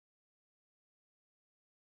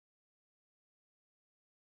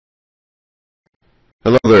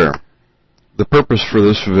Hello there. The purpose for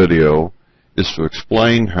this video is to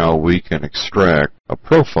explain how we can extract a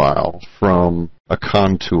profile from a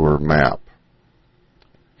contour map.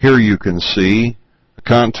 Here you can see a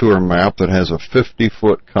contour map that has a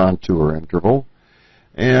 50-foot contour interval,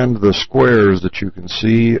 and the squares that you can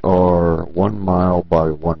see are 1 mile by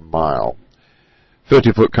 1 mile.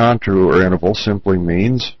 50-foot contour interval simply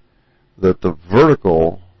means that the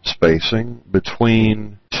vertical spacing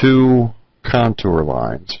between two contour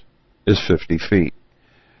lines is 50 feet.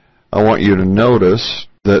 I want you to notice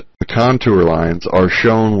that the contour lines are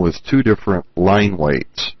shown with two different line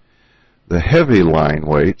weights. The heavy line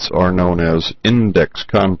weights are known as index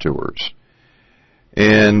contours,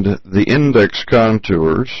 and the index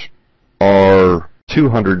contours are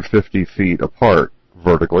 250 feet apart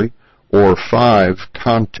vertically, or 5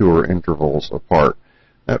 contour intervals apart.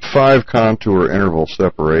 That 5 contour interval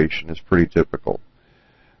separation is pretty typical.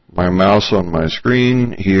 My mouse on my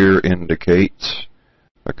screen here indicates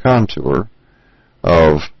a contour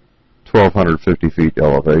of 1,250 feet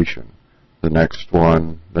elevation. The next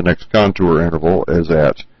contour interval is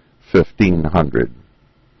at 1,500.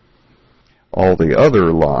 All the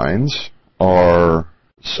other lines are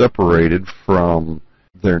separated from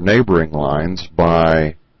their neighboring lines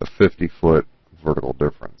by a 50-foot vertical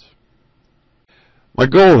difference. My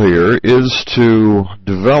goal here is to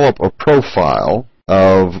develop a profile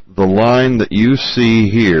of the line that you see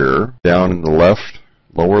here down in the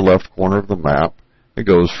lower left corner of the map. It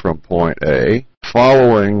goes from point A,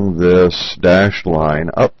 following this dashed line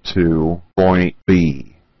up to point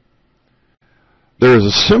B. There is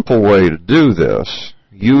a simple way to do this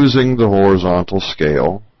using the horizontal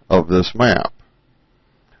scale of this map.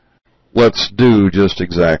 Let's do just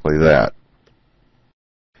exactly that.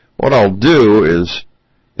 What I'll do is,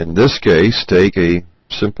 in this case, take a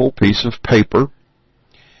simple piece of paper.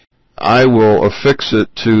 I will affix it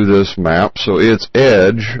to this map so its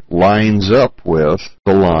edge lines up with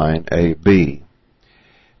the line AB.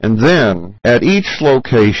 And then, at each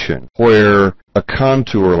location where a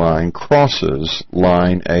contour line crosses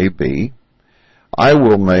line AB, I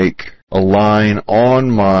will make a line on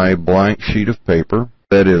my blank sheet of paper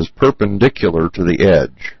that is perpendicular to the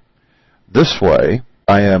edge. This way,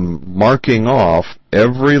 I am marking off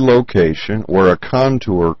every location where a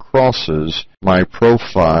contour crosses my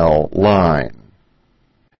profile line.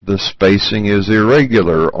 The spacing is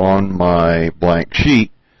irregular on my blank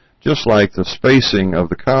sheet, just like the spacing of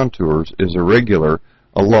the contours is irregular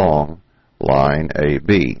along line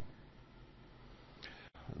AB.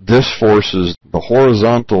 This forces the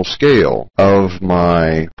horizontal scale of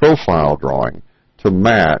my profile drawing to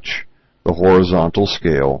match the horizontal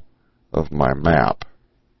scale of my map.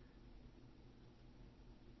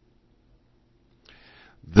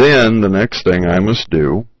 Then the next thing I must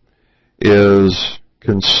do is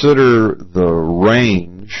consider the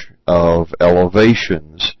range of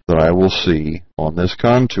elevations that I will see on this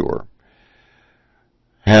contour.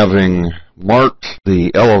 Having marked the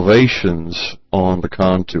elevations on the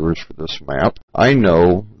contours for this map, I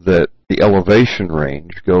know that the elevation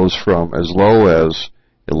range goes from as low as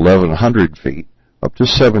 1,100 feet up to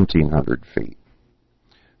 1,700 feet.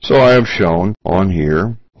 So I have shown on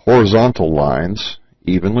here horizontal lines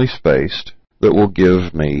evenly spaced that will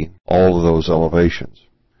give me all of those elevations.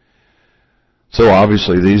 So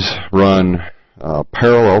obviously these run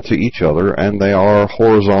parallel to each other, and they are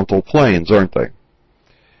horizontal planes, aren't they?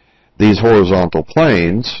 These horizontal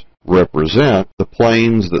planes represent the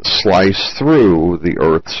planes that slice through the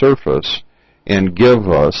Earth's surface and give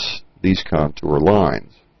us these contour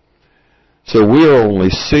lines. So we are only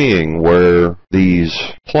seeing where these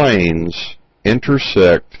planes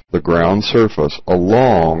intersect the ground surface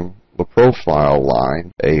along the profile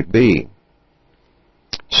line AB.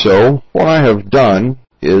 So what I have done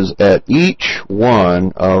is at each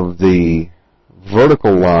one of the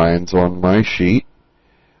vertical lines on my sheet,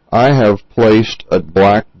 I have placed a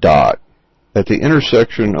black dot at the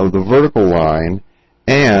intersection of the vertical line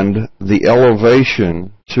and the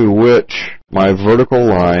elevation to which my vertical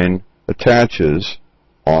line attaches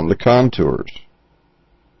on the contours.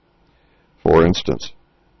 For instance,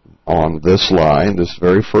 on this line, this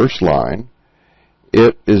very first line,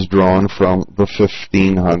 it is drawn from the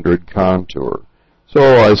 1,500 contour.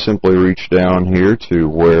 So I simply reach down here to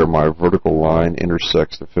where my vertical line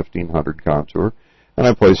intersects the 1,500 contour, and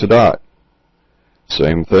I place a dot.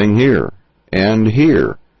 Same thing here and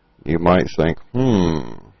here. You might think,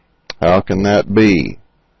 how can that be?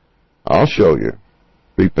 I'll show you.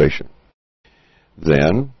 Be patient.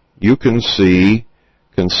 Then you can see,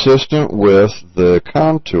 consistent with the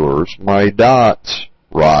contours, my dots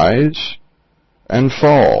rise and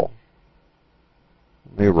fall.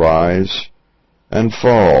 may rise and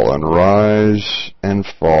fall and rise and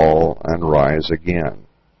fall and rise again.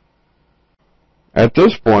 At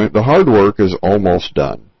this point, the hard work is almost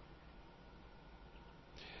done.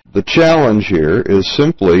 The challenge here is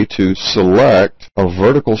simply to select a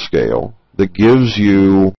vertical scale that gives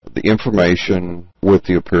you the information with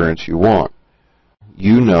the appearance you want.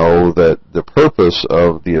 You know that the purpose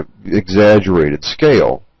of the exaggerated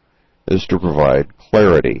scale is to provide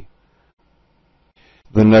clarity.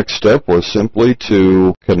 The next step was simply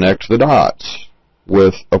to connect the dots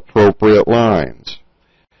with appropriate lines.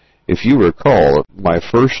 If you recall, my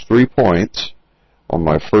first 3 points on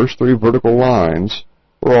my first 3 vertical lines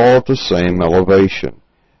were all at the same elevation,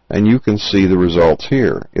 and you can see the results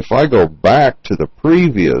here. If I go back to the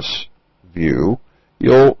previous view,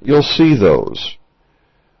 you'll see those.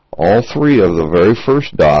 All 3 of the very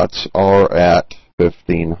first dots are at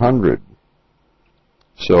 1500.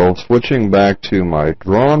 So switching back to my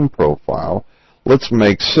drawn profile, let's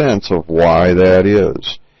make sense of why that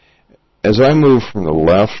is. As I move from the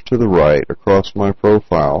left to the right across my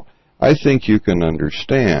profile, I think you can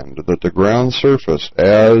understand that the ground surface,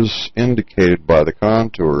 as indicated by the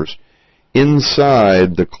contours,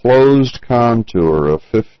 inside the closed contour of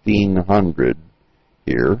 1500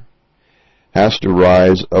 here, has to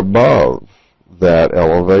rise above that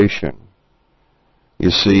elevation. You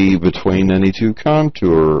see, between any 2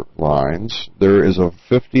 contour lines, there is a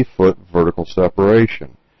 50-foot vertical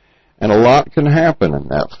separation. And a lot can happen in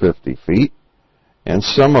that 50 feet, and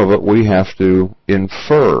some of it we have to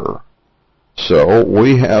infer. So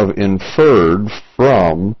we have inferred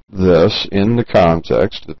from this in the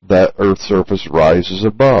context that Earth's surface rises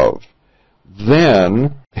above.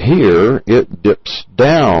 Then, here, it dips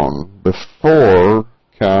down before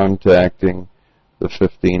contacting the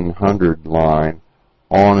 1500 line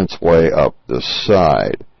on its way up the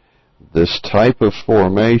side. This type of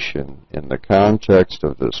formation in the context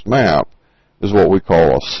of this map is what we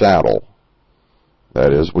call a saddle.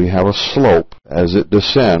 That is, we have a slope as it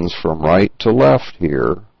descends from right to left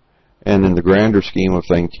here, and in the grander scheme of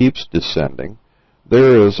things keeps descending.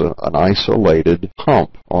 There is an isolated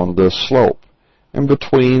hump on this slope, and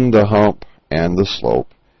between the hump and the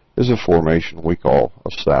slope is a formation we call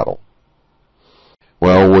a saddle.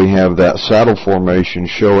 Well, we have that saddle formation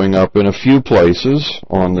showing up in a few places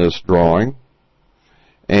on this drawing,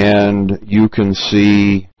 and you can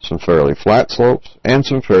see some fairly flat slopes and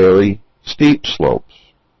some fairly steep slopes.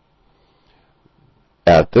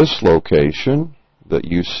 At this location that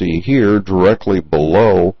you see here, directly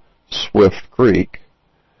below Swift Creek,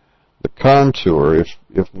 the contour,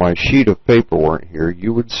 if my sheet of paper weren't here,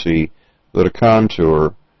 you would see that a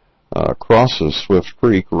contour crosses Swift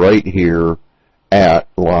Creek right here at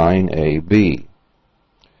line AB.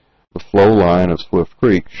 The flow line of Swift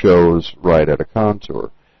Creek shows right at a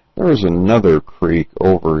contour. There is another creek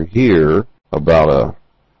over here about a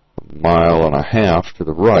mile and a half to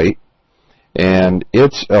the right, and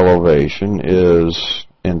its elevation is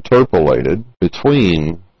interpolated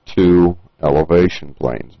between 2 elevation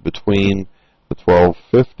planes, between the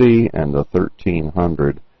 1250 and the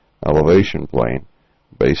 1300 elevation plane,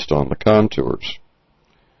 based on the contours.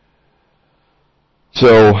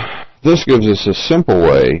 So this gives us a simple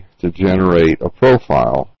way to generate a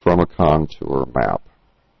profile from a contour map.